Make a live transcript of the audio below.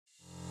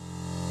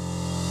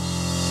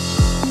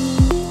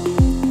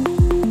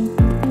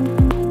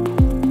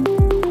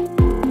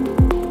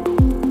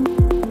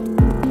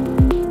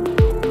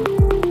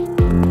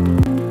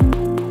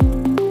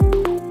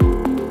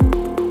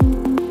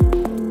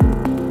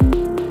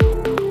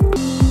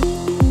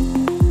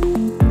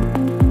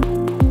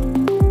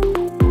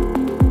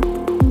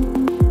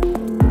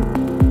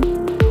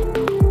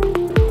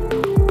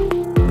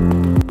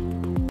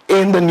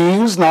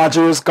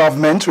Nigeria's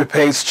government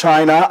repays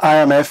China,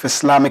 IMF,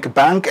 Islamic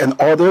Bank and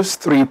others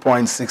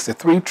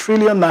 3.63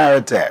 trillion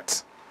naira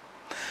debt.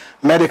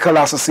 Medical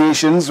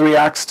associations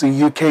react to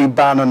UK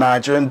ban on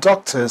Nigerian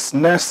doctors,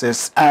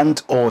 nurses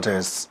and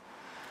orders.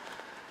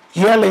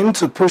 Yellen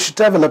to push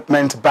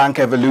development bank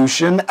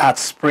evolution at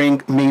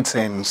spring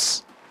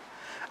meetings.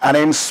 And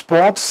in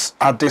sports,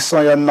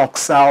 Adesanya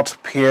knocks out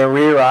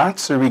Pereira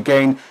to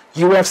regain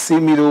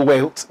UFC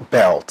middleweight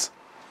belt.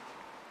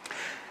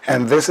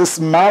 And this is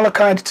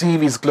Malachite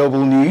TV's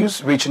Global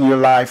News, reaching you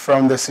live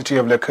from the city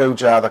of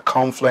Lokoja, the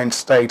confluent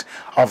state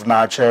of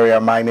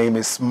Nigeria. My name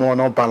is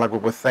Mono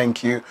Balagugu.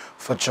 Thank you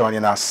for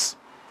joining us.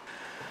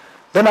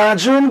 The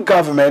Nigerian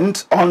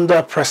government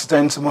under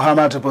President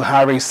Muhammadu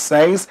Buhari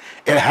says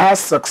it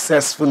has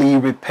successfully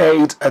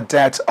repaid a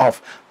debt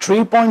of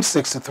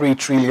 3.63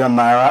 trillion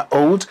naira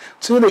owed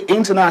to the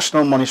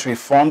International Monetary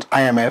Fund,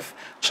 IMF,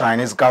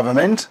 Chinese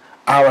government,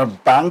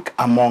 Arab Bank,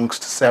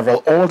 amongst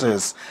several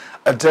others.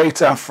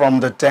 Data from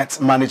the Debt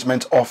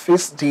Management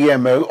Office,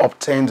 DMO,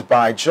 obtained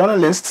by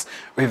journalists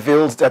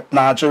revealed that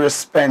Nigeria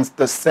spent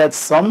the said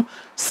sum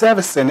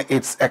servicing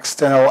its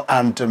external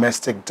and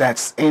domestic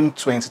debts in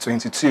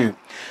 2022.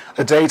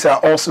 The data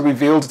also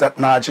revealed that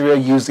Nigeria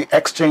used the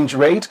exchange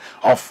rate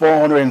of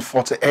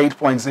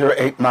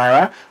 448.08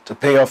 naira to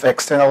pay off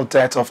external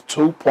debt of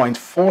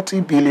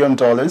 $2.40 billion,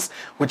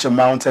 which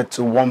amounted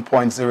to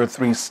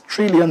 1.03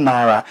 trillion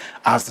naira,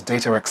 as the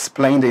data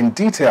explained in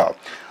detail.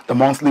 The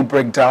monthly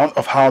breakdown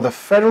of how the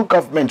federal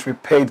government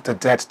repaid the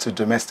debt to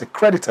domestic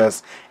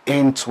creditors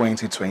in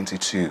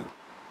 2022.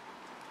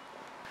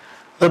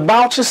 The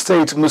Bauchi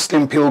State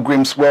Muslim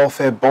Pilgrims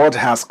Welfare Board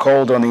has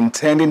called on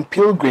intending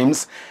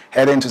pilgrims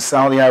heading to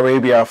Saudi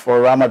Arabia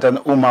for Ramadan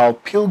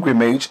Umrah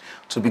pilgrimage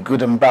to be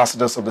good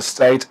ambassadors of the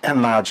state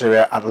and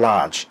Nigeria at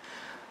large.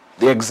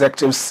 The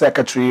Executive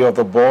Secretary of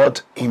the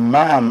board,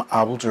 Imam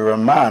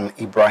Abdulrahman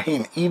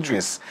Ibrahim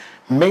Idris,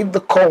 made the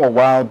call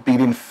while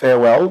bidding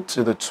farewell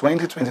to the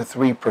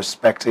 2023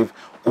 prospective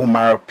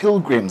Umrah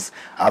pilgrims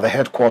at the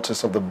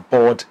headquarters of the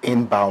board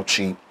in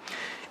Bauchi.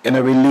 In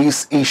a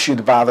release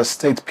issued by the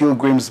State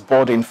Pilgrims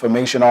Board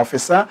Information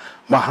Officer,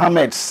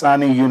 Mohammed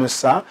Sani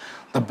Yunusa,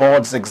 the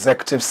board's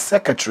executive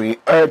secretary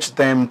urged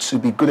them to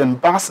be good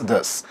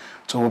ambassadors,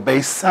 to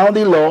obey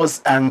Saudi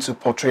laws and to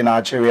portray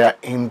Nigeria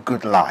in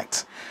good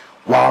light.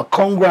 While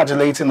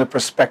congratulating the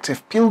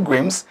prospective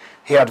pilgrims,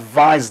 he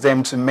advised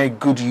them to make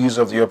good use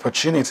of the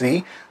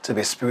opportunity to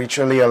be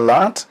spiritually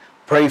alert,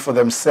 pray for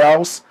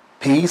themselves,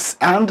 peace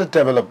and the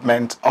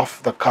development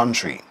of the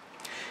country.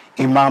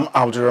 Imam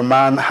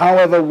Abdulrahman,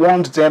 however,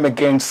 warned them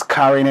against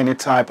carrying any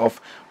type of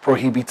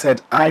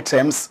prohibited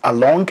items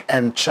along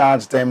and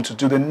charged them to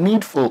do the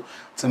needful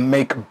to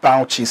make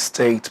Bauchi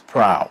State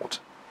proud.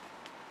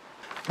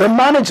 The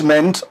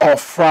management of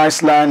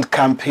Friesland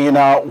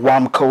Campina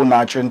Wamco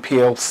Nigerian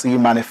PLC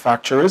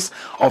manufacturers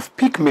of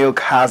pig milk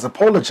has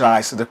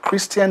apologized to the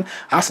Christian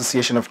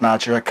Association of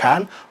Nigeria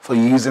 (CAN) for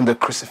using the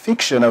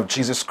crucifixion of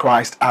Jesus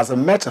Christ as a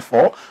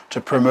metaphor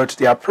to promote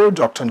their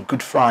product on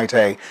Good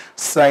Friday,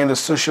 saying the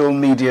social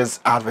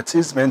media's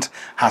advertisement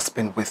has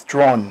been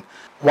withdrawn.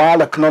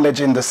 While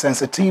acknowledging the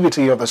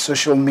sensitivity of the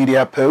social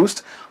media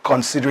post,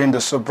 considering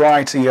the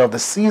sobriety of the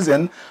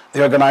season,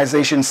 the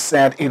organization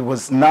said it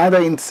was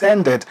neither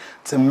intended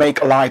to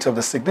make light of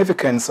the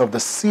significance of the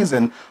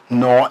season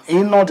nor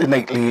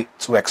inordinately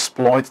to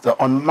exploit the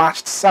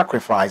unmatched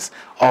sacrifice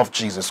of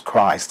Jesus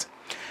Christ.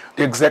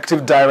 The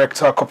Executive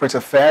Director, Corporate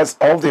Affairs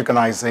of the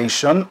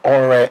organization,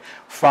 Ore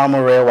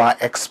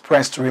Famurewa,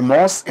 expressed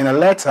remorse in a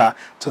letter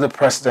to the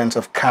President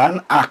of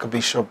CAN,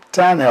 Archbishop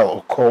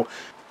Daniel Oko,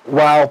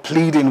 while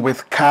pleading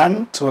with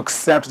CAN to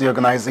accept the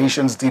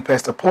organization's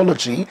deepest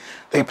apology.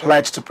 They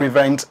pledged to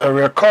prevent a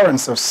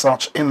recurrence of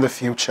such in the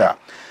future.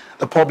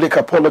 The public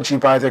apology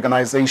by the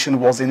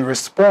organization was in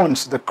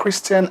response to the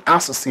Christian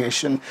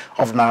Association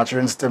of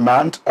Nigerians'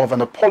 demand of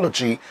an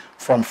apology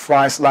from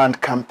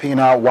Friesland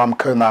Campina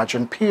Wamco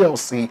Nigerian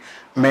PLC,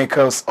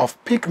 makers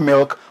of pig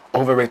milk,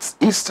 over its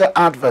Easter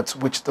advert,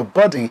 which the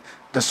body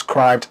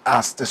described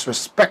as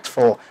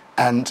disrespectful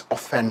and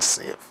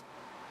offensive.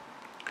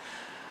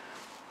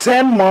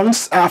 10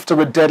 months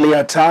after a deadly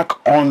attack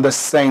on the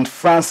St.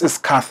 Francis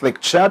Catholic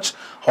Church,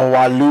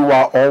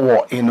 Owaluwa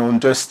Owo in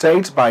Ondo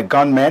State by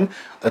gunmen,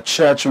 the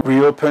church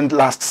reopened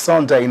last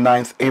Sunday,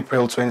 9th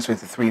April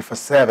 2023 for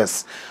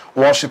service.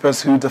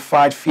 Worshippers who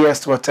defied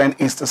fears to attend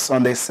Easter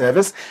Sunday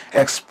service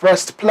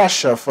expressed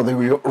pleasure for the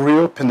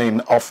reopening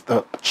of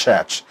the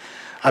church.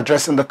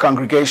 Addressing the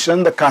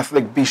congregation, the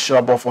Catholic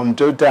Bishop of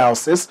Ondo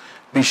Diocese,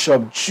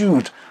 Bishop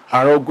Jude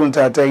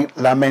Arogundade,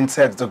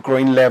 lamented the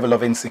growing level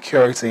of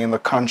insecurity in the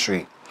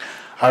country.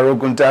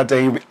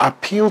 Arogundade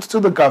appealed to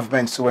the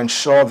government to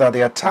ensure that the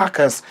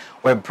attackers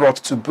were brought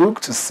to book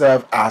to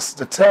serve as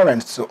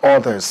deterrent to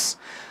others.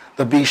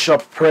 The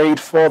bishop prayed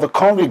for the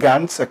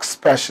congregants,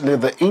 especially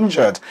the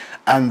injured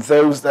and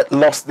those that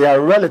lost their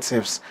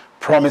relatives,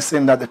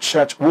 promising that the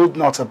church would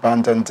not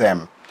abandon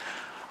them.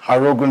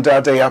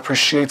 Arogundade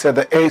appreciated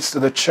the aids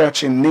to the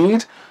church in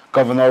need,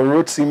 Governor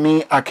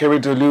Rotimi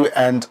Akeredolu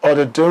and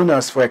other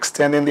donors for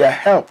extending their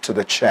help to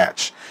the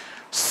church.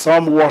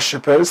 Some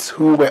worshippers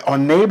who were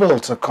unable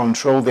to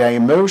control their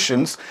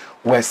emotions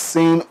were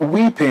seen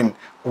weeping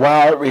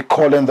while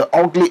recalling the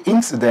ugly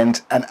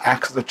incident and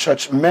asked the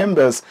church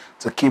members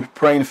to keep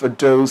praying for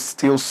those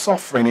still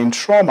suffering in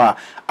trauma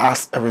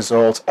as a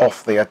result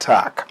of the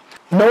attack.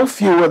 No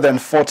fewer than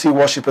 40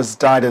 worshippers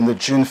died in the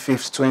June 5,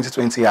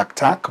 2020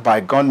 attack by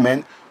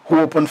gunmen who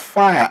opened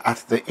fire at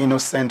the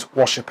innocent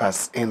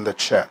worshippers in the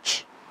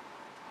church.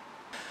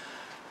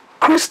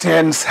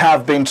 Christians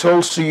have been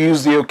told to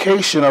use the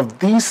occasion of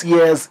this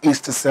year's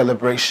Easter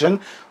celebration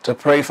to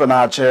pray for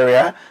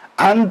Nigeria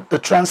and the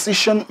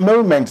transition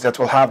moment that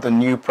will have the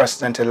new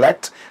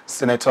president-elect,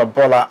 Senator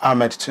Bola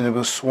Ahmed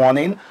Tinubu, sworn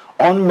in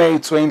on May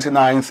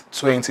 29,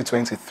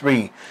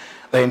 2023.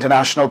 The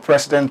international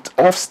president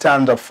of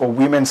Standup for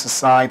Women's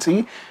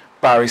Society,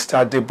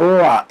 Barrister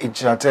Deborah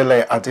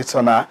Ijadele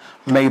Adetona,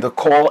 made the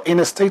call in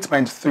a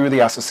statement through the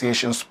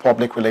association's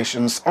public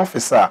relations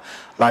officer,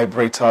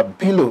 Liberator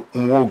Bilo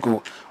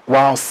Nwogu,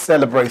 while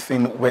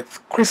celebrating with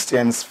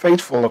Christians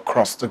faithful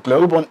across the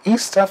globe on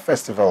Easter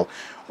festival,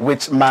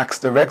 which marks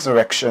the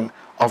resurrection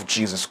of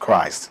Jesus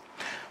Christ.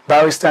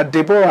 Barrister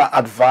Deborah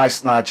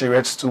advised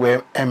Nigerians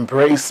to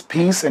embrace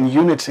peace and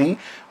unity,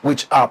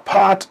 which are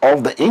part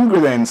of the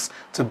ingredients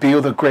to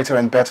build a greater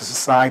and better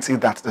society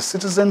that the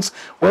citizens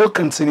will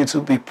continue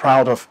to be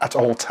proud of at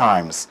all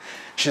times.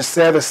 She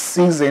said the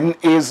season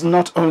is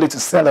not only to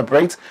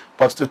celebrate,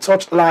 but to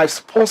touch lives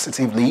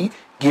positively,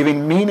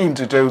 giving meaning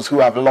to those who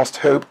have lost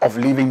hope of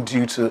living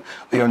due to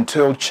the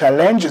untold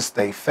challenges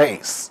they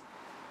face.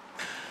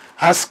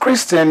 As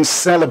Christians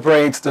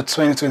celebrate the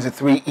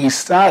 2023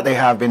 Easter, they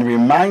have been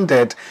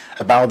reminded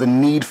about the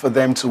need for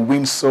them to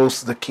win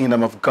souls to the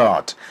kingdom of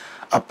God.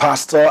 A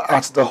pastor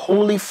at the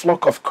Holy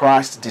Flock of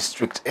Christ,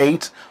 District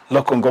 8,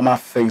 Lokongoma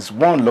Phase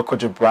 1,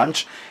 Lokoja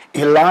Branch,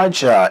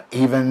 Elijah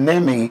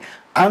Evenemi,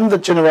 and the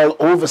General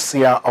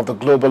Overseer of the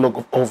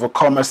Global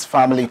Overcomers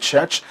Family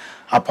Church,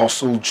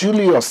 Apostle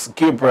Julius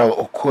Gabriel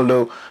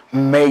Okolo,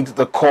 made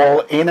the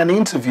call in an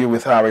interview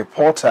with our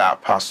reporter.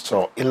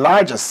 Pastor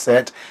Elijah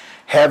said,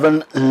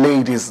 Heaven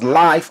laid his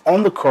life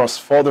on the cross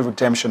for the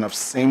redemption of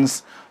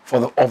sins,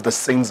 of the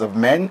sins of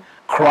men.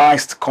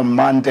 Christ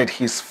commanded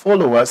his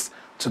followers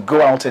to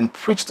go out and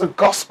preach the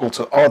gospel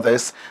to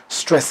others,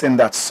 stressing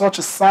that such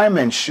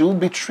assignment should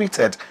be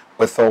treated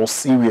with all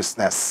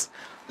seriousness.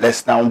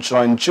 Let's now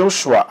join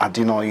Joshua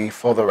Adinoyi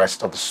for the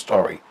rest of the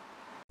story.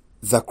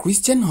 The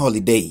Christian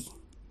holiday,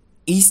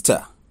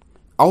 Easter,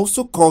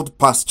 also called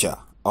Pascha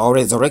or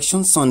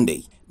Resurrection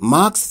Sunday,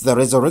 marks the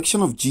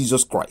resurrection of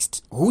Jesus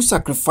Christ, who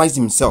sacrificed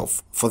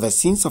himself for the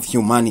sins of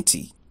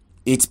humanity.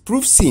 It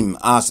proves him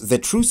as the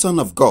true Son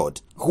of God,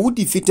 who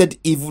defeated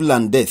evil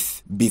and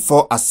death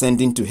before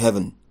ascending to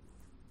heaven.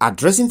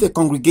 Addressing the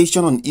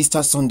congregation on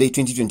Easter Sunday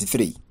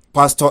 2023,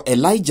 Pastor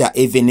Elijah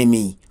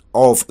Evenemi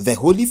of the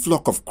Holy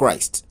Flock of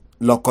Christ,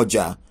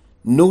 Lokoja,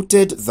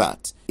 noted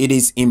that it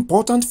is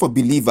important for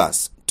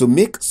believers to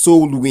make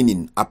soul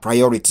winning a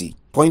priority,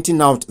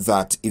 pointing out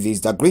that it is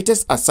the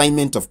greatest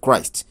assignment of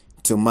Christ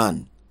to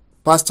man.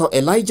 Pastor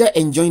Elijah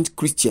enjoined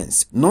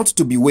Christians not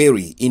to be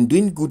weary in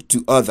doing good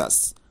to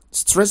others,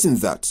 stressing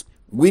that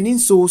winning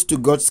souls to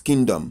God's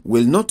kingdom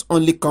will not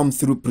only come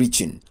through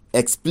preaching,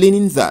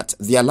 explaining that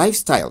their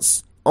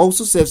lifestyles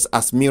also serves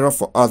as mirror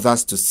for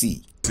others to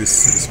see.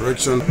 This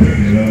resurrection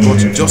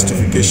brought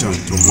justification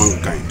to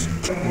mankind.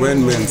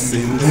 When men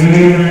sinned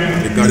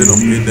in the Garden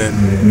of Eden,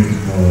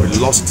 we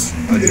lost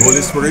the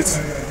Holy Spirit,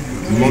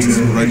 we lost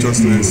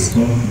righteousness,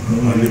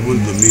 and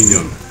even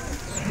dominion.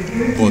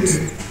 But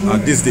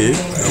at this day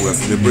that we are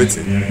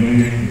celebrating,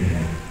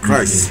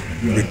 Christ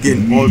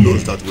regained all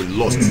those that were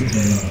lost in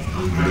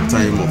the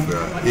time of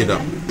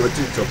Adam.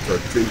 Matthew chapter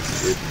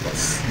 28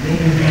 verse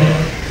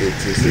 8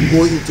 is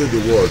go into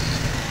the world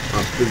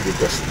and preach the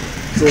gospel.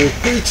 So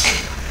preach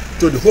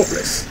to the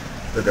hopeless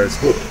that there is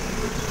hope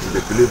if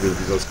they believe in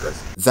Jesus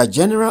Christ. The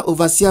General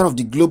Overseer of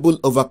the Global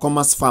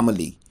Overcomers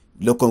Family,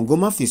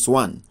 Lokongoma Phase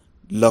 1,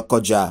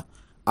 Lokoja,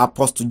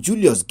 Apostle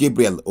Julius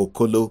Gabriel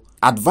Okolo,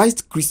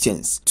 advised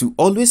Christians to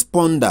always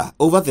ponder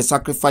over the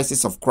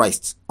sacrifices of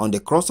Christ on the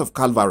cross of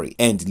Calvary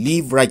and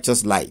live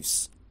righteous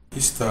lives.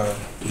 Easter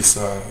is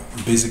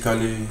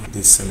basically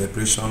the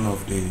celebration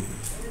of the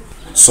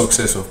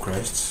success of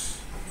Christ.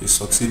 He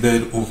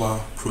succeeded over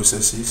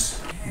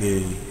processes,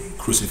 the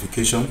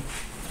crucifixion,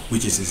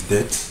 which is his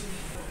death,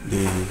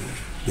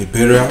 the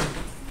burial,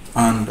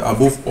 and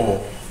above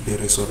all, the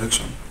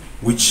resurrection,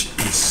 which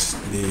is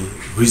the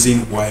reason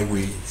why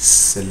we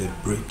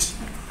celebrate.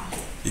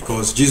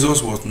 Because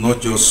Jesus was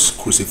not just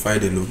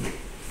crucified alone.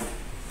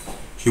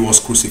 He was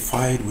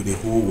crucified with the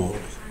whole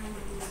world.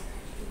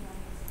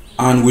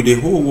 And with the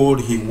whole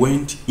world, he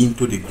went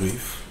into the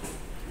grave.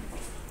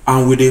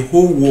 And with the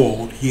whole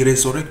world, he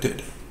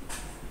resurrected.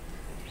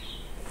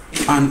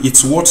 And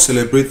it's worth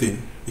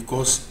celebrating,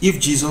 because if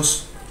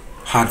Jesus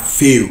had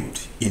failed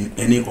in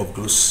any of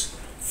those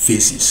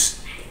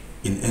phases,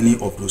 in any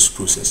of those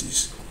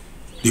processes,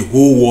 the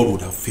whole world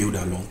would have failed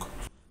along.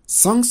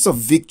 Songs of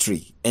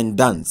victory and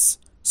dance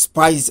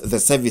spice the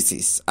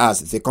services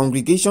as the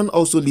congregation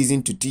also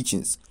listened to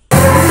teachings.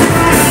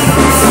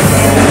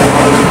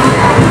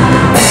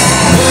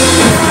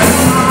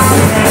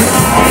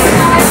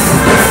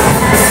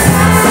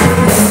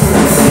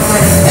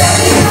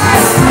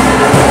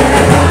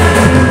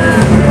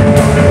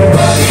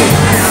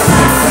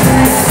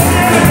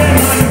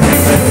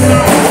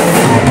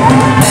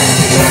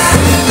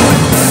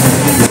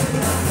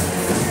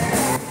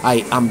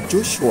 I am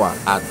Joshua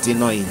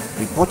Adenoy,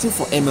 reporting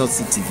for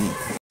MLC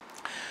TV.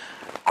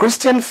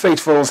 Christian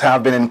faithfuls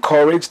have been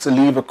encouraged to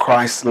live a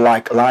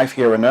Christ-like life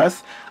here on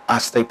earth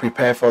as they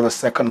prepare for the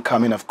second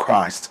coming of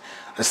Christ.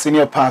 The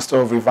senior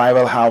pastor of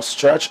Revival House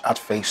Church at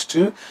Phase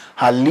 2,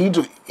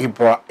 Halidu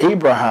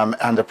Abraham,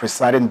 and the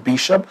presiding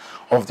bishop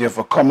of the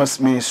Overcomers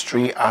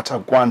Ministry at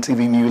Agwan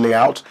TV New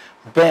Layout,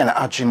 Ben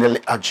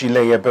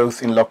Ajileye,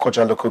 both in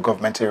Lokoja local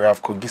government area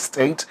of Kogi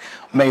State,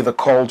 made the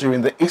call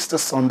during the Easter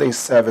Sunday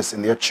service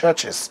in their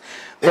churches.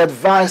 They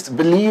advised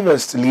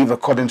believers to live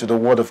according to the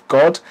word of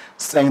God,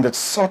 saying that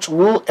such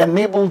will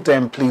enable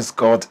them please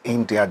God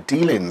in their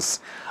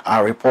dealings.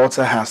 Our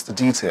reporter has the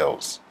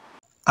details.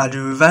 At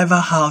the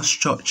Revival House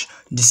Church,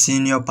 the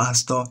senior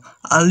pastor,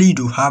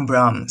 Halidu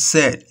Abraham,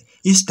 said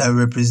Easter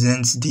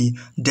represents the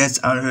death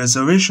and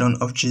resurrection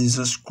of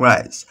Jesus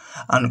Christ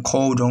and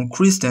called on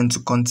Christians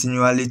to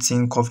continually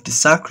think of the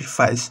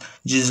sacrifice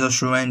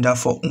Jesus rendered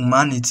for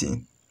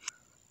humanity.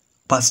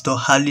 Pastor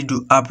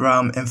Halidu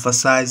Abraham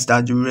emphasized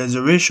that the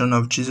resurrection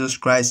of Jesus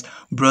Christ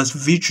brought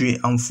victory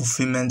and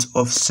fulfillment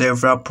of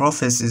several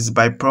prophecies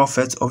by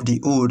prophets of the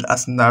old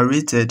as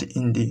narrated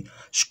in the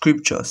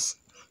scriptures.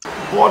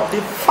 But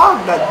the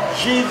fact that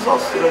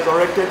Jesus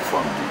resurrected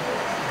from the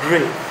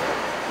grave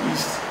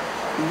is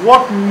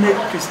what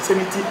makes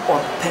Christianity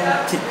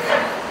authentic.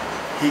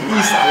 He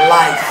is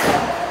alive.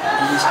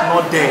 He is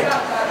not dead.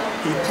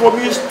 He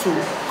promised to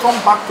come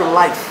back to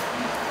life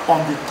on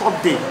the third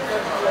day,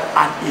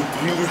 and it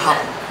really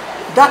happened.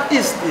 That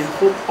is the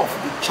hope of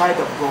the child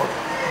of God.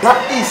 That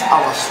is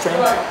our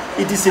strength.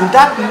 It is in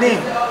that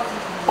name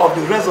of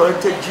the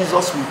resurrected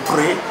Jesus we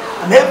pray,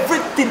 and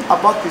everything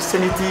about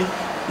Christianity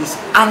is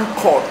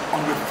anchored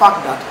on the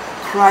fact that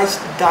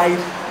Christ died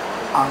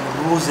and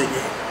rose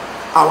again.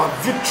 Our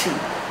victory,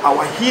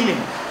 our healing,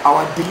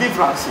 our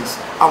deliverances,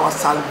 our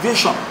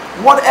salvation,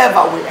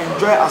 whatever we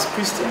enjoy as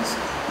Christians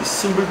is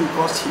simply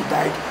because he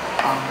died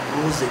and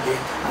rose again.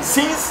 And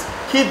since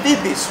he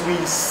did this, we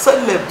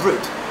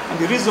celebrate. And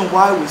the reason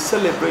why we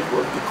celebrate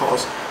was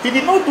because he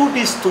did not do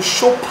this to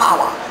show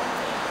power,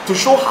 to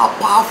show how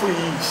powerful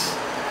he is.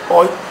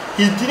 Or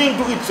he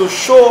didn't do it to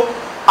show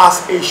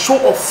as a show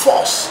of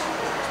force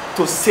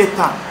to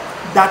Satan,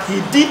 that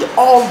he did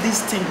all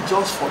these things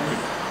just for me,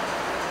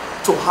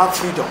 to have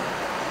freedom,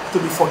 to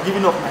be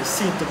forgiven of my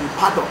sin, to be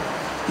pardoned,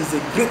 is the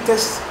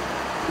greatest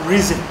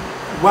reason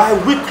why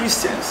we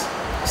Christians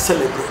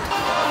celebrate.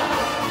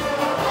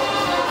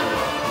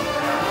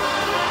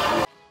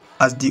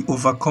 As the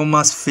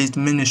Overcomers Faith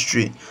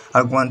Ministry,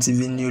 Agwan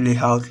TV New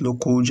Layout,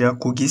 Lokoja,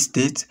 Kogi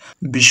State,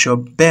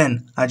 Bishop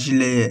Ben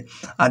Ajileye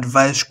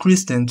advised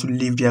Christians to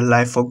live their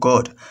life for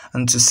God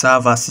and to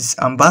serve as his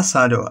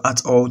ambassador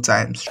at all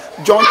times.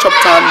 John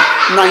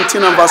chapter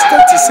 19 and verse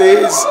 30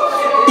 says,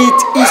 "It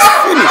is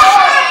finished."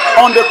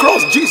 On the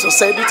cross, Jesus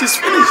said, "It is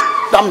finished."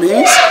 That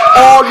means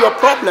all your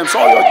problems,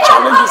 all your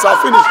challenges are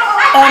finished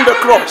on the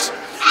cross.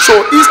 So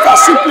Easter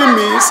simply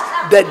means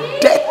the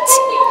debt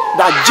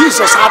that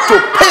Jesus had to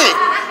pay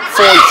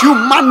for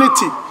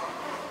humanity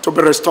to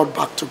be restored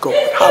back to God.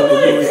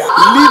 Hallelujah.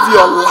 Live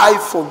your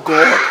life for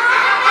God.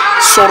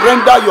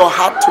 Surrender your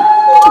heart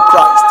to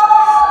Christ.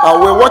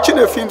 We're watching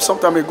a film some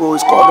time ago.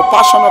 It's called The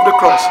Passion of the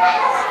Cross.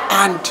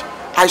 And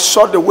I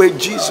saw the way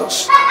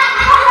Jesus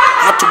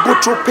had to go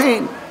through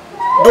pain.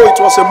 Though it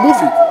was a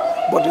movie,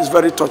 but it's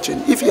very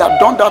touching. If he had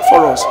done that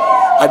for us,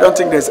 I don't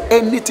think there's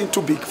anything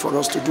too big for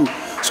us to do.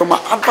 So my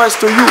advice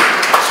to you,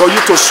 for you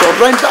to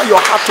surrender your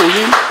heart to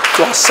him,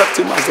 to accept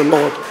him as the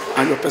Lord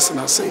and your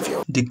personal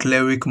Savior. The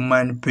cleric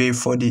man prayed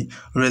for the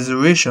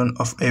resurrection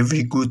of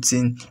every good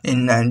thing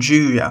in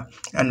Nigeria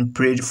and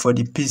prayed for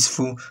the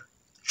peaceful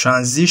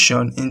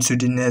transition into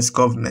the next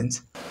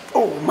government.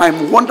 Oh, my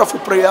wonderful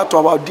prayer to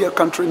our dear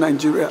country,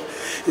 Nigeria,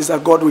 is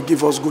that God will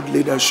give us good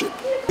leadership.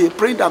 We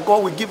pray that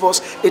God will give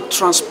us a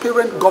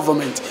transparent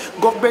government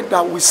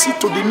that will see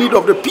to the need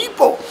of the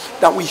people,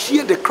 that will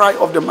hear the cry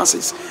of the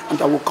masses, and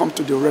that will come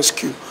to the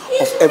rescue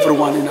of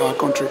everyone in our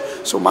country.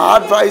 So my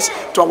advice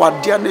to our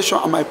dear nation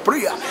and my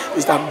prayer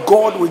is that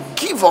God will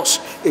give us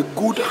a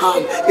good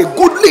hand, a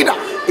good leader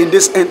in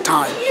this end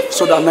time,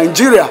 so that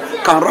Nigeria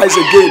can rise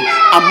again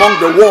among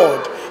the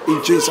world.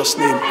 In Jesus'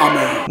 name,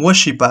 amen.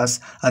 Worshippers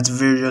at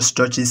various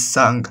churches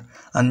sang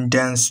and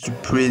danced to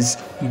praise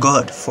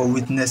God for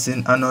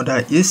witnessing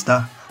another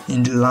Easter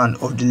in the land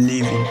of the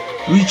living.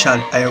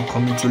 Richard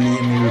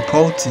Ayokomitolemi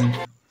reporting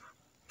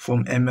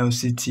from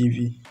MLC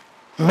TV.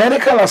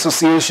 Medical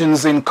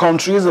associations in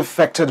countries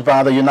affected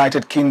by the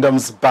United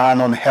Kingdom's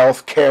ban on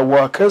healthcare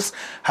workers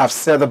have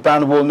said the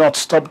ban will not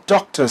stop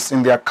doctors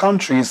in their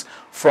countries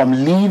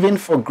from leaving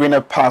for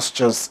greener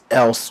pastures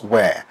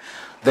elsewhere.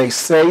 They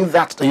say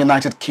that the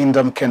United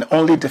Kingdom can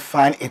only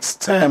define its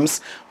terms,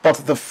 but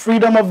the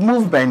freedom of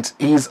movement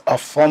is a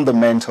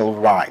fundamental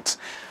right.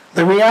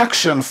 The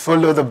reaction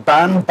followed the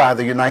ban by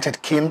the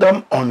United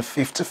Kingdom on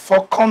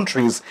 54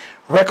 countries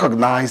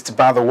recognized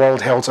by the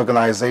World Health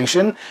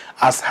Organization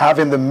as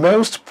having the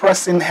most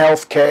pressing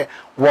healthcare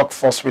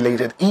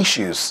workforce-related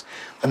issues.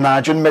 The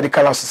Nigerian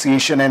Medical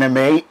Association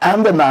 (NMA)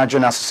 and the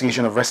Nigerian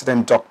Association of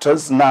Resident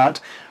Doctors (NAD)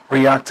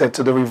 reacted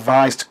to the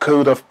revised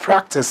code of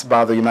practice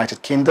by the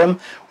United Kingdom,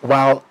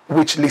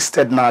 which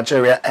listed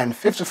Nigeria and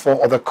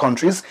 54 other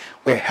countries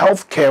where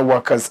healthcare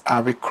workers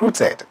are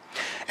recruited.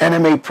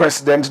 NMA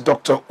President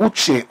Dr.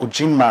 Uche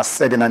Ujinma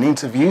said in an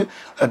interview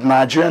that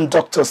Nigerian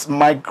doctors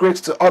migrate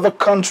to other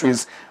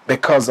countries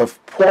because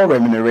of poor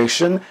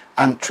remuneration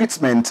and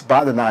treatment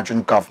by the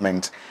Nigerian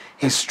government.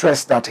 He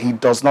stressed that he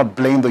does not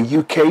blame the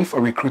UK for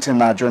recruiting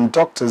Nigerian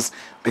doctors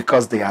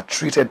because they are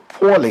treated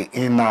poorly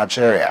in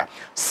Nigeria,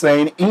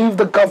 saying if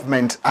the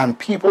government and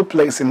people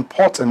place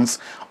importance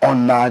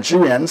on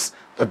Nigerians,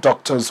 the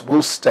doctors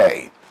will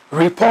stay.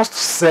 Reports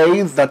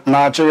say that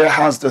Nigeria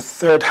has the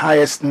third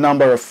highest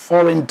number of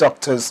foreign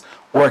doctors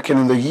working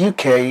in the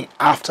UK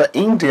after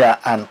India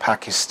and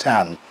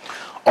Pakistan.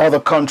 Other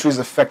countries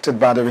affected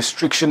by the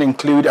restriction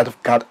include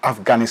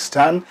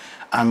Afghanistan,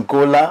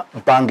 Angola,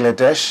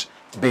 Bangladesh,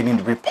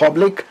 Benin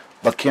Republic,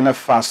 Burkina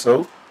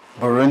Faso,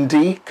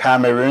 Burundi,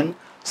 Cameroon,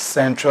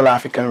 Central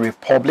African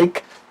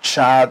Republic,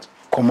 Chad,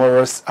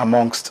 Comoros,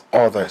 amongst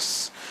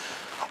others.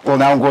 Well,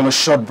 now I'm going on a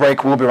short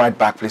break. We'll be right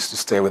back. Please to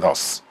stay with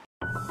us.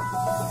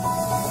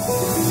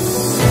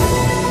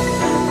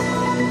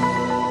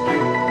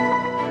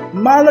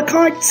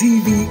 Malachite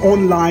TV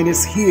Online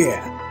is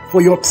here.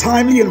 For your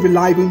timely and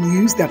reliable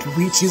news that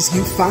reaches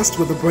you fast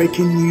with the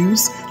breaking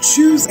news,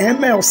 choose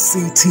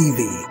MLC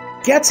TV.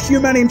 Get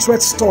human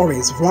interest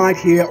stories right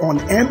here on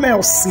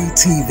MLC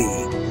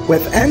TV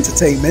with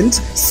entertainment,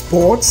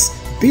 sports,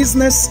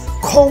 business,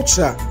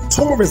 culture,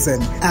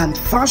 tourism, and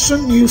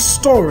fashion news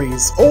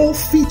stories all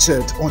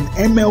featured on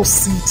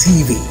MLC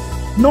TV.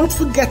 Not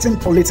forgetting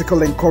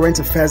political and current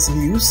affairs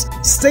news,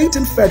 state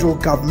and federal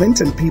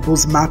government and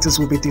people's matters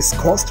will be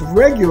discussed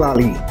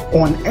regularly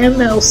on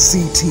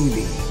MLC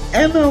TV.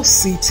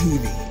 MLC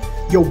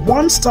TV, your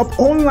one-stop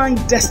online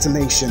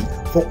destination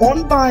for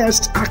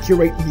unbiased,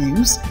 accurate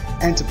news,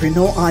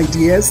 entrepreneur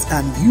ideas,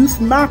 and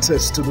youth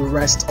matters to the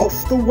rest of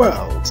the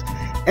world.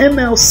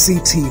 MLC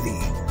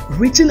TV,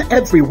 reaching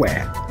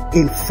everywhere,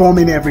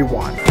 informing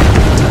everyone.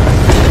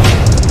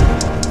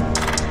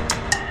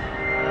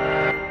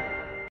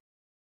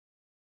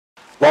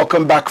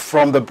 Welcome back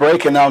from the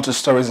break, and now to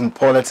stories in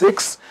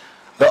politics.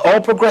 The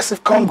All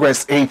Progressive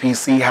Congress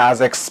 (APC) has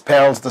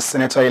expelled the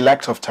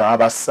senator-elect of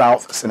Taraba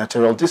South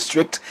Senatorial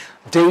District,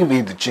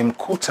 David Jim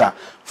Kuta,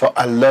 for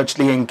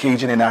allegedly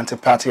engaging in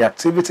anti-party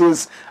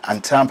activities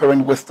and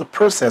tampering with the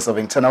process of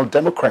internal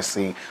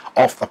democracy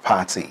of the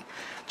party.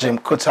 Jim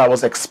Kuta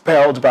was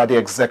expelled by the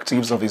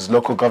executives of his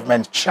local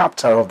government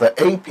chapter of the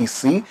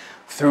APC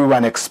through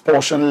an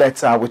expulsion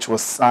letter which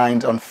was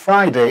signed on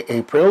Friday,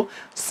 April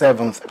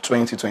 7,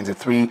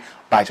 2023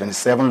 by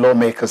 27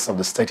 lawmakers of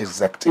the state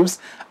executives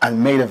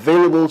and made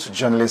available to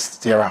journalists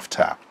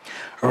thereafter.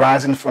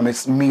 Rising from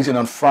its meeting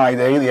on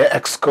Friday, the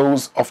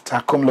excos of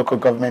Takum local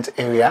government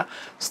area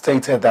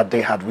stated that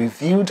they had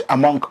reviewed,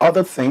 among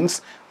other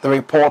things, the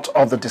report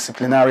of the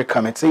disciplinary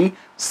committee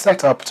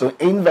set up to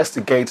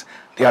investigate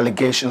the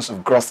allegations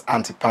of gross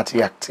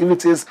anti-party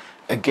activities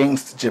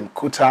against Jim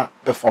Kuta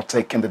before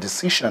taking the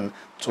decision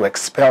to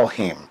expel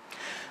him.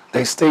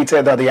 They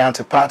stated that the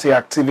anti-party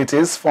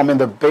activities forming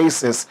the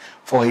basis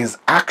for his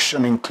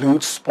action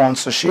include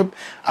sponsorship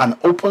and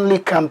openly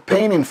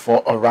campaigning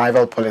for a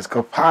rival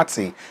political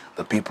party,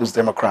 the People's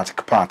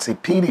Democratic Party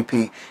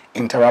 (PDP)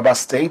 in Taraba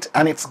State,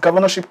 and its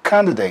governorship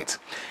candidate,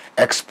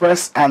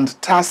 express and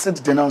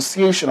tacit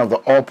denunciation of the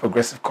All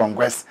Progressive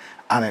Congress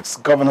and its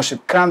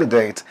governorship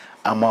candidate,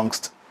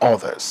 amongst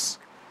others.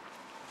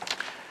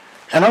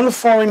 And on the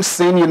foreign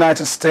scene,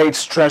 United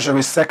States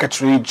Treasury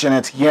Secretary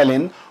Janet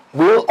Yellen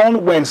will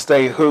on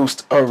Wednesday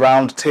host a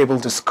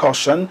roundtable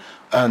discussion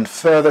on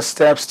further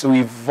steps to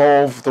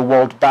evolve the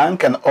World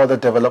Bank and other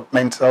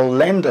developmental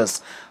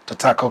lenders to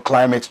tackle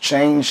climate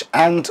change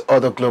and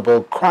other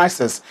global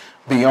crises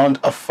beyond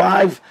a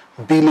 $5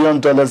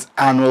 billion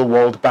annual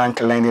World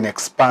Bank lending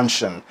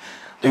expansion.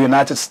 The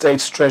United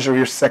States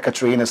Treasury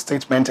Secretary in a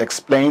statement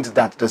explained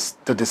that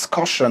the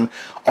discussion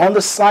on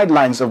the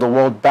sidelines of the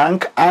World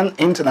Bank and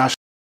International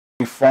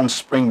Fund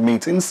spring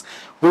meetings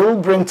will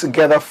bring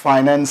together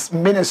finance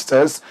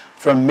ministers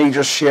from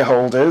major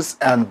shareholders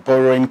and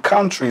borrowing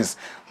countries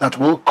that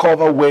will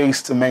cover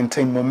ways to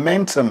maintain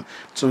momentum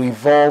to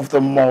evolve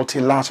the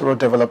multilateral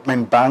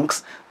development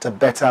banks to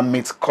better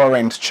meet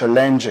current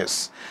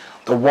challenges.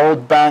 The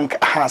World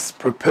Bank has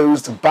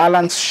proposed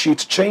balance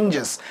sheet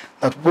changes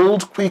that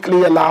would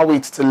quickly allow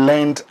it to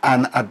lend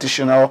an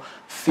additional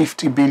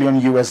 $50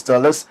 billion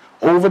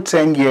over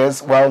 10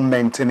 years while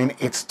maintaining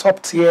its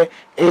top-tier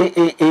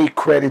AAA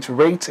credit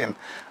rating,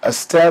 a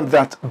step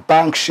that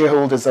bank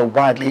shareholders are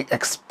widely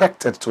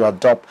expected to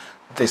adopt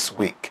this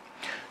week.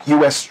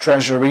 U.S.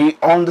 Treasury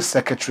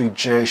Undersecretary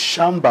Jay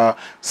Shambar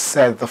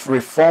said the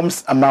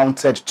reforms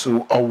amounted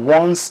to a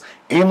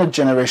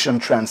once-in-a-generation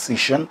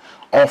transition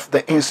of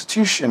the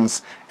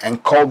institutions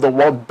and called the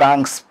World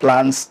Bank's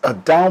plans a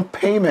down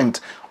payment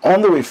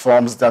on the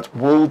reforms that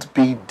would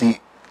be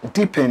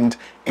deepened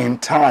in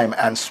time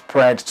and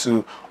spread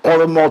to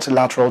other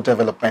multilateral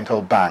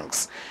developmental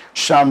banks.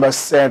 Chambers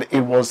said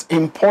it was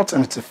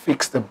important to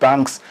fix the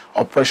bank's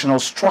operational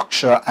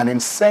structure and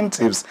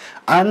incentives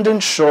and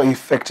ensure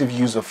effective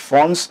use of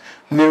funds,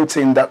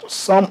 noting that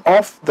some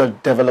of the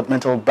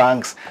developmental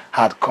banks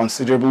had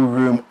considerable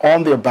room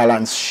on their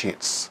balance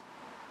sheets.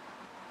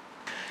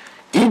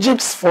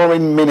 Egypt's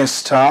Foreign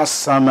Minister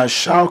Sameh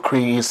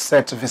Shoukry is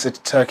set to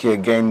visit Turkey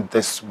again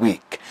this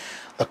week.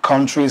 The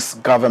country's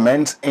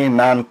government in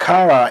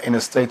Ankara, in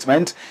a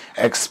statement,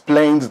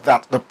 explained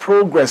that the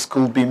progress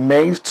could be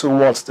made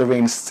towards the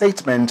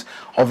reinstatement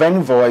of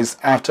envoys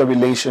after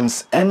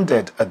relations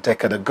ended a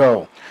decade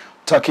ago.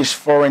 Turkish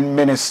Foreign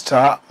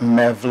Minister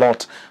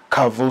Mevlut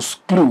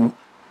Cavusoglu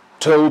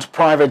told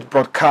private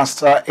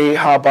broadcaster A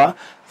Haber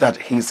that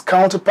his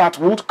counterpart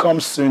would come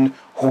soon,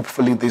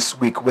 hopefully this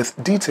week,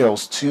 with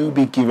details to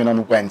be given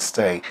on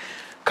Wednesday.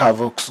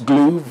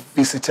 Cavusoglu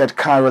visited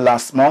Cairo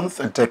last month,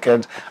 a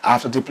decade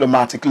after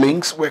diplomatic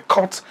links were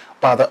cut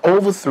by the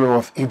overthrow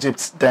of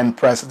Egypt's then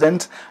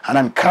president and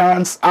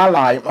Ankara's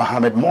ally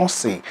Mohamed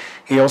Morsi.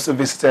 He also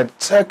visited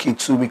Turkey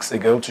 2 weeks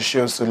ago to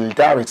show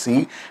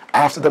solidarity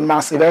after the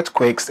massive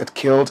earthquakes that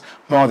killed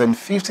more than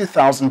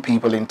 50,000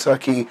 people in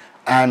Turkey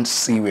and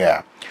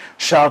Syria.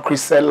 Shoukry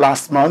said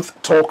last month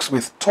talks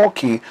with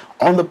Turkey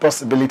on the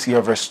possibility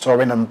of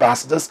restoring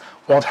ambassadors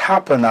would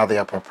happen at the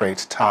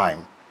appropriate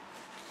time.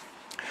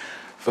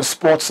 For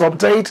sports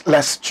update,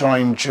 let's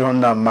join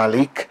Jonah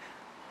Malik.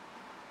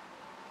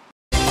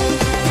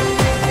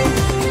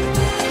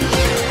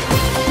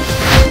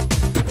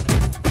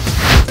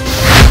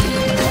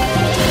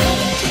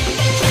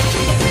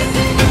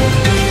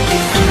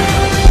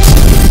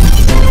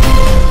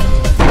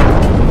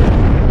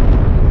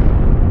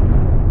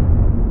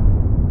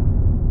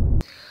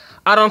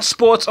 And on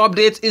sports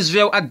update,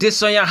 Israel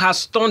Adesanya has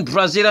stunned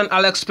Brazilian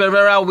Alex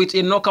Pereira with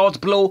a knockout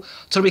blow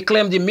to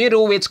reclaim the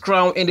middleweight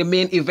crown in the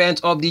main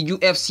event of the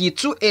UFC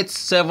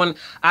 287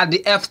 at the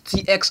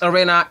FTX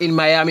Arena in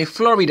Miami,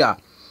 Florida.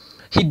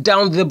 He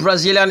downed the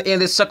Brazilian in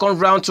the second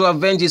round to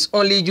avenge his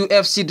only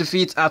UFC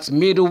defeat at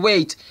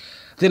middleweight.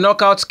 The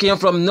knockout came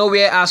from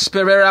nowhere as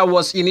Pereira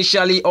was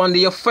initially on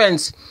the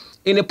offense.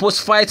 In a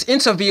post-fight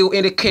interview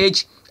in the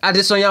cage,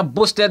 Adesanya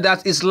boasted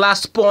that his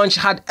last punch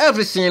had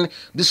everything,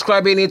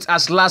 describing it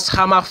as last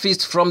hammer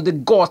fist from the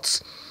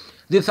gods.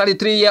 The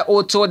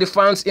 33-year-old told the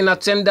fans in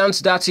attendance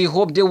that he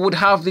hoped they would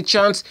have the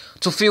chance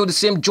to feel the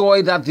same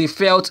joy that they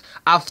felt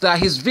after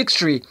his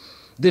victory.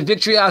 The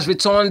victory has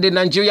returned the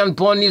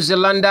Nigerian-born New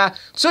Zealander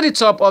to the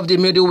top of the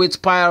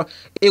middleweight pile,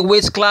 a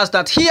weight class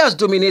that he has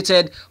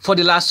dominated for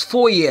the last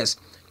 4 years.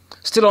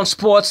 Still on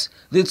sports,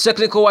 the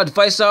technical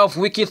advisor of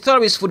Wiki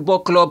Tourist Football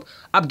Club,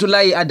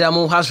 Abdullahi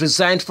Adamu, has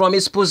resigned from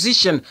his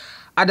position.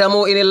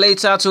 Adamu, in a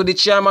letter to the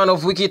chairman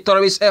of Wiki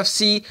Tourist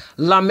FC,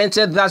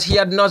 lamented that he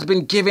had not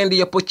been given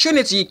the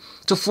opportunity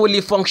to fully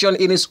function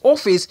in his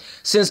office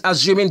since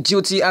assuming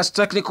duty as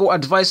technical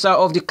advisor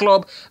of the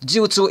club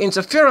due to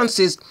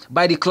interferences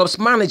by the club's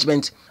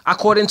management.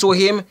 According to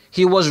him,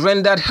 he was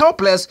rendered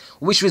helpless,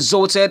 which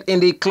resulted in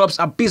the club's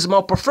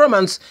abysmal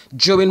performance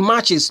during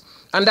matches.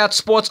 And that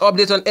sports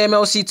update on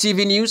MLC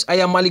TV News. I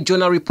am Malik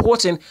Jonah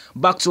reporting.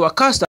 Back to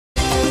Acosta.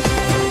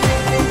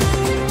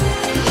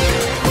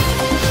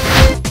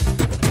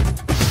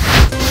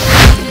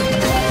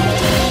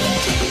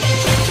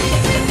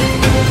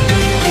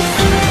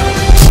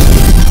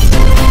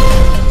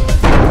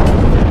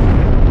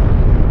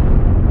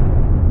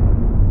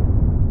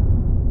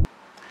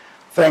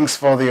 Thanks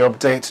for the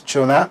update,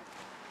 Jonah.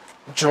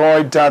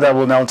 Joy Dada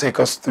will now take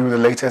us through the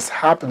latest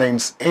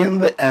happenings in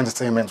the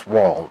entertainment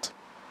world.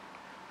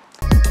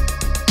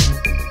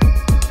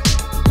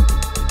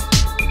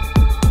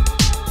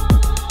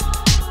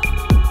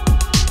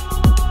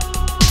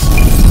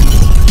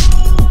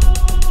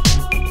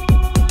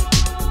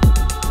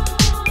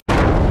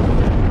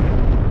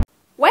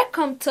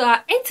 Welcome to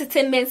our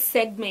entertainment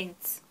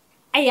segment.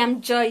 I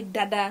am Joy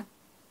Dada.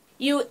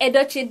 You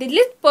Edochie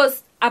delete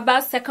post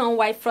about second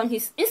wife from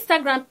his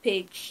Instagram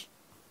page.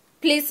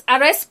 Please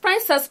arrest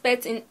prime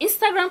suspect in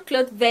Instagram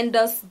cloth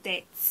vendor's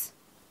death.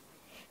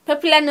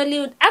 Popular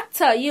Nollywood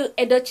actor You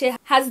Edochie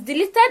has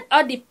deleted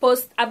all the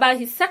posts about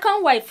his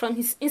second wife from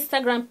his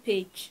Instagram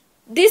page.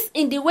 This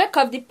in the wake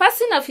of the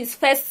passing of his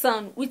first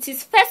son with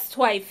his first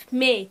wife,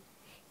 May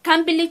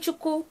Kambili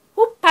Chukwu,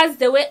 who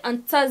passed away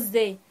on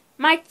Thursday,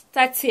 March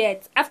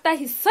 30th after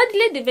he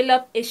suddenly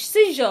developed a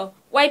seizure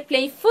while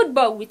playing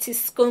football with his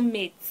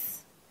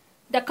schoolmates.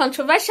 The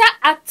controversial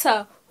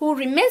actor, who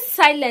remained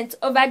silent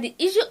over the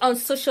issue on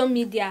social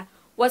media,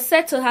 was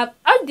said to have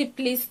urged the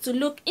police to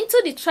look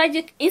into the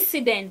tragic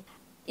incident.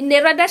 In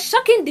a rather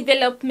shocking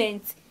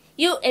development,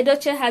 Yu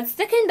Edochie has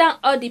taken down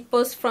all the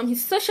posts from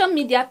his social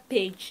media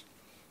page.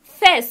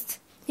 First,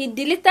 he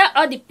deleted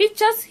all the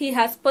pictures he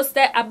has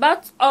posted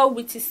about or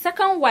with his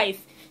second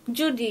wife,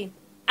 Judy,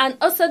 and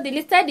also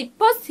deleted the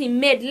post he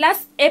made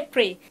last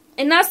April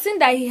announcing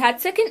that he had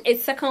taken a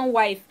second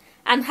wife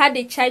and had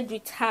a child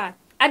with her.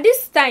 At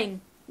this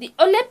time, the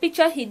only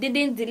picture he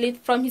didn't delete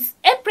from his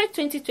April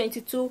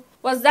 2022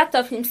 was that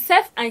of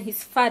himself and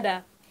his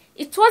father.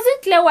 It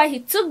wasn't clear why he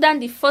took down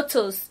the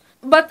photos,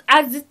 but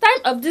at the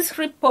time of this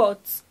report,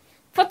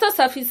 photos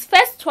of his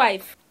first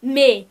wife,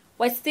 May,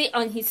 were still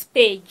on his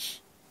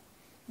page.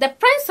 The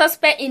prime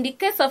suspect in the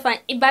case of an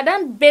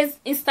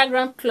Ibadan-based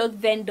Instagram cloth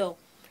vendor,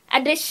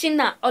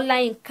 Adeshina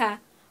Olayinka,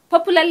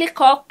 popularly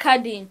called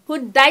Kadin, who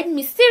died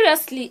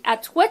mysteriously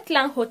at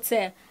Wetland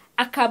Hotel,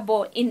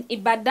 Akabo in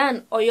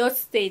Ibadan, Oyo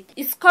State,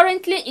 is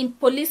currently in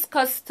police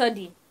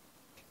custody.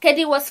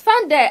 Kedi was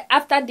found there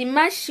after the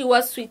man she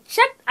was with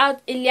checked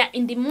out earlier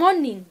in the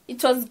morning.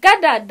 It was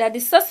gathered that the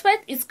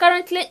suspect is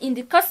currently in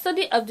the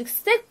custody of the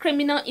State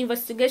Criminal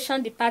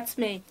Investigation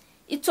Department.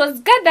 It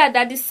was gathered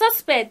that the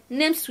suspect,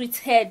 named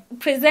Sweethead,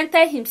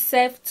 presented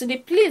himself to the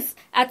police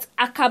at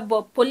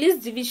Akabo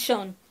Police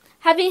Division,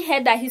 having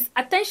heard that his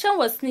attention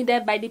was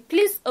needed by the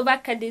police over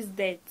Kedi's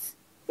death.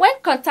 When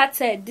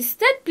contacted, the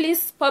State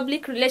Police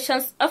Public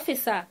Relations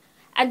Officer,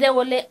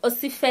 Adewole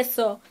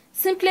Osifeso,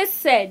 simply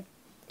said,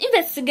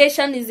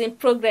 "Investigation is in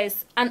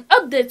progress and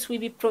updates will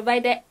be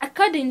provided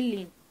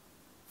accordingly."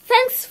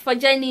 Thanks for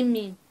joining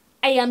me.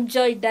 I am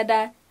Joy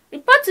Dada,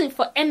 reporting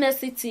for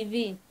MLC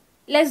TV.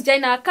 Let's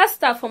join our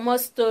caster for more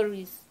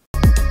stories.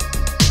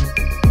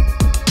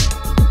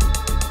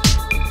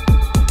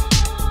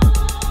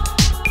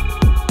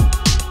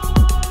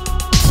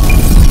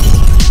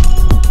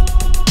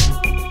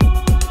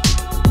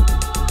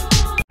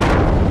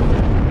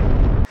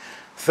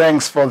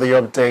 Thanks for the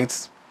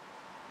updates.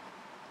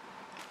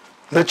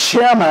 The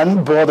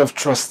Chairman, Board of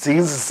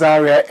Trustees,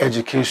 Zaria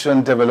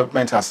Education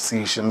Development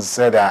Association,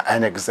 ZEDA,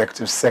 and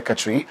Executive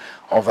Secretary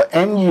of the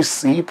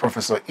NUC,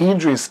 Professor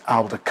Idris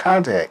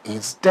Abdulkader,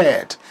 is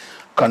dead.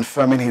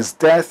 Confirming his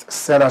death,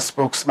 ZEDA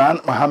spokesman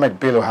Mohammed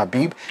Bello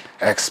Habib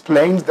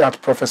explained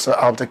that Professor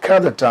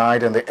Abdulkader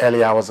died in the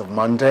early hours of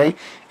Monday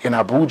in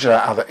Abuja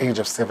at the age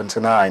of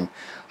 79.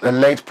 The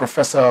late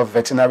Professor of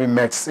Veterinary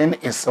Medicine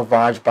is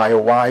survived by a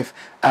wife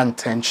and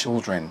 10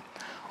 children.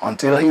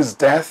 Until his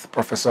death,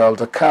 Professor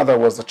Abdulkader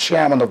was the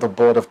chairman of the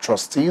Board of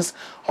Trustees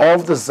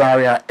of the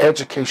Zaria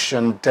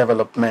Education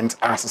Development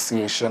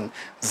Association,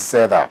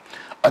 ZEDA,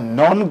 a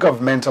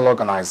non-governmental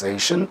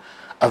organization,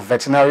 a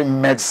veterinary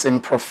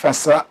medicine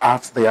professor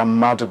at the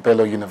Ahmadu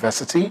Bello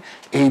University,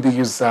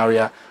 ABU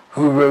Zaria,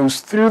 who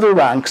rose through the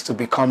ranks to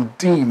become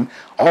dean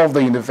of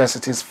the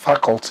university's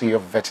Faculty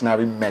of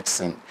Veterinary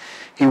Medicine.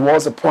 He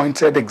was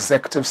appointed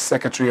Executive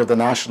Secretary of the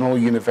National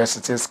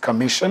Universities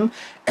Commission,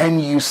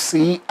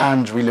 NUC,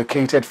 and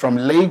relocated from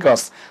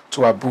Lagos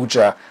to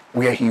Abuja,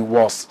 where he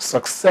was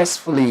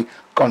successfully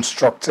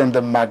constructing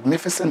the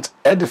magnificent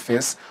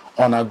edifice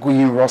on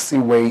Aguyin Rossi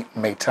Way,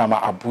 Maitama,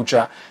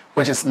 Abuja,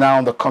 which is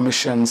now the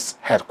Commission's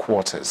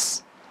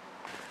headquarters.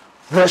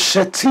 The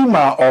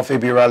Shetima of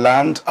Ibira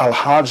Land,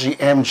 Alhaji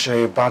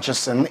MJ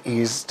Bajason,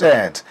 is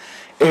dead.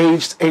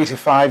 Aged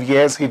 85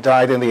 years, he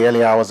died in the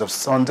early hours of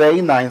Sunday,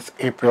 9th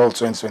April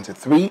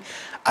 2023,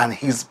 and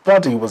his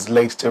body was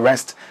laid to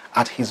rest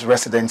at his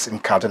residence in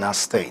Kaduna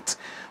State.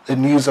 The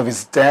news of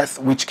his death,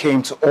 which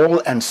came to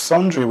all and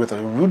sundry with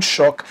a rude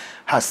shock,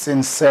 has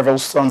seen several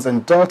sons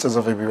and daughters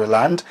of Ibira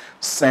Land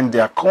send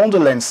their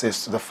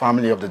condolences to the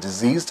family of the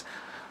deceased.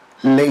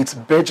 Late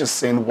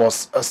Bajason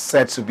was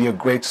said to be a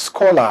great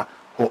scholar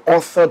who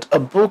authored a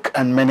book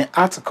and many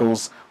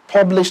articles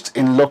published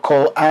in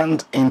local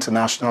and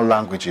international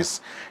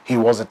languages. He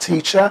was a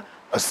teacher,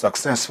 a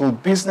successful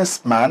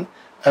businessman,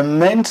 a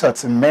mentor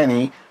to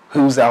many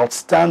whose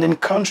outstanding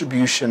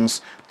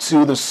contributions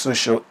to the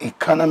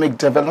socio-economic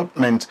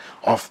development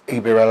of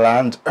Ibira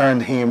Land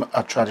earned him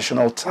a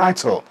traditional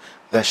title,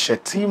 the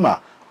Shetima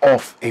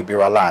of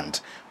Ibira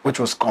Land, which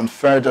was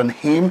conferred on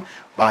him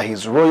by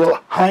His Royal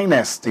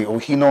Highness the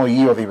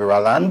Ohinoyi of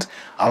Ibira Land,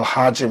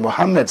 Alhaji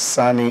Muhammad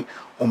Sani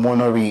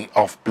Umonori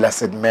of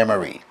blessed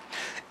memory.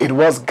 It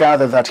was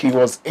gathered that he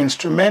was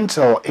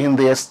instrumental in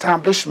the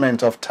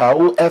establishment of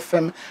Tau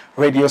FM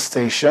radio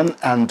station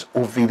and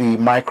Ovidi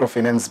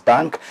Microfinance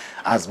Bank,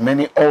 as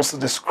many also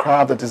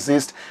describe the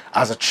deceased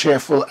as a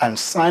cheerful and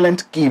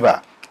silent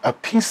giver, a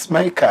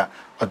peacemaker,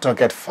 a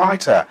dogged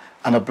fighter,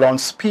 and a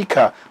blunt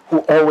speaker who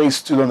always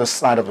stood on the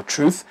side of the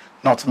truth,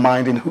 not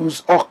minding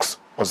whose ox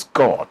was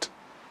God.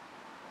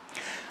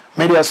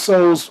 May their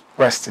souls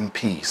rest in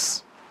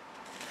peace.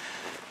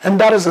 And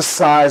that is the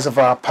size of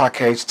our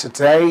package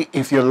today.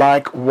 If you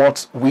like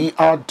what we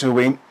are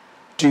doing,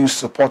 Do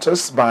support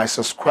us by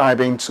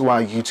subscribing to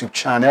our YouTube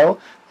channel,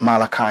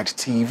 Malachite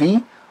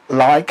TV.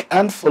 Like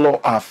and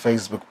follow our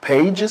Facebook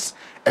pages,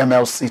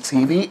 MLC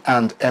TV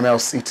and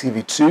MLC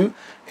TV2,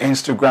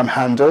 Instagram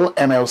handle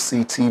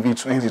MLC TV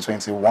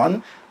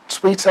 2021,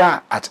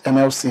 Twitter at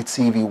MLC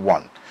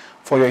TV1.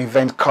 For your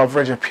event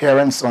coverage,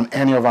 appearance on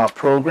any of our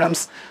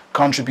programs,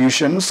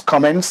 contributions,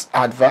 comments,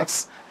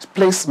 adverts,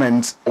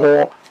 placements,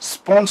 or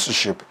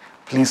sponsorship,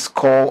 please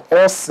call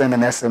or send an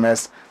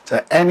SMS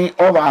to any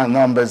of our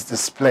numbers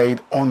displayed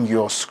on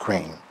your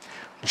screen.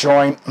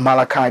 Join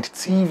Malachite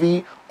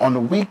TV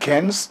on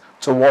weekends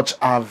to watch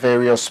our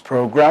various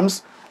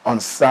programs. On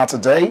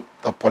Saturday,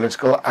 The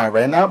Political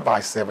Arena by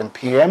 7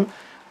 p.m.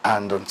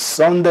 and on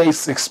Sunday,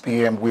 6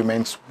 p.m.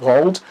 Women's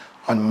World.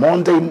 On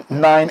Monday,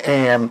 9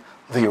 a.m.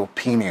 The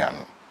Opinion.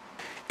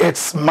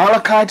 It's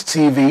Malachite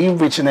TV,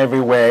 reaching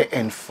everywhere,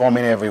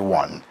 informing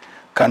everyone.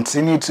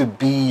 Continue to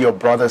be your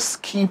brother's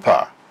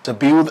keeper to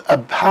build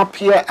a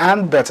happier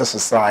and better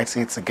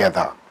society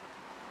together.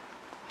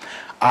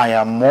 I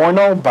am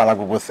Morno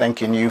Balagugu,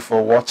 thanking you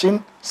for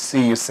watching.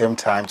 See you same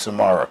time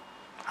tomorrow.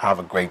 Have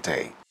a great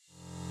day.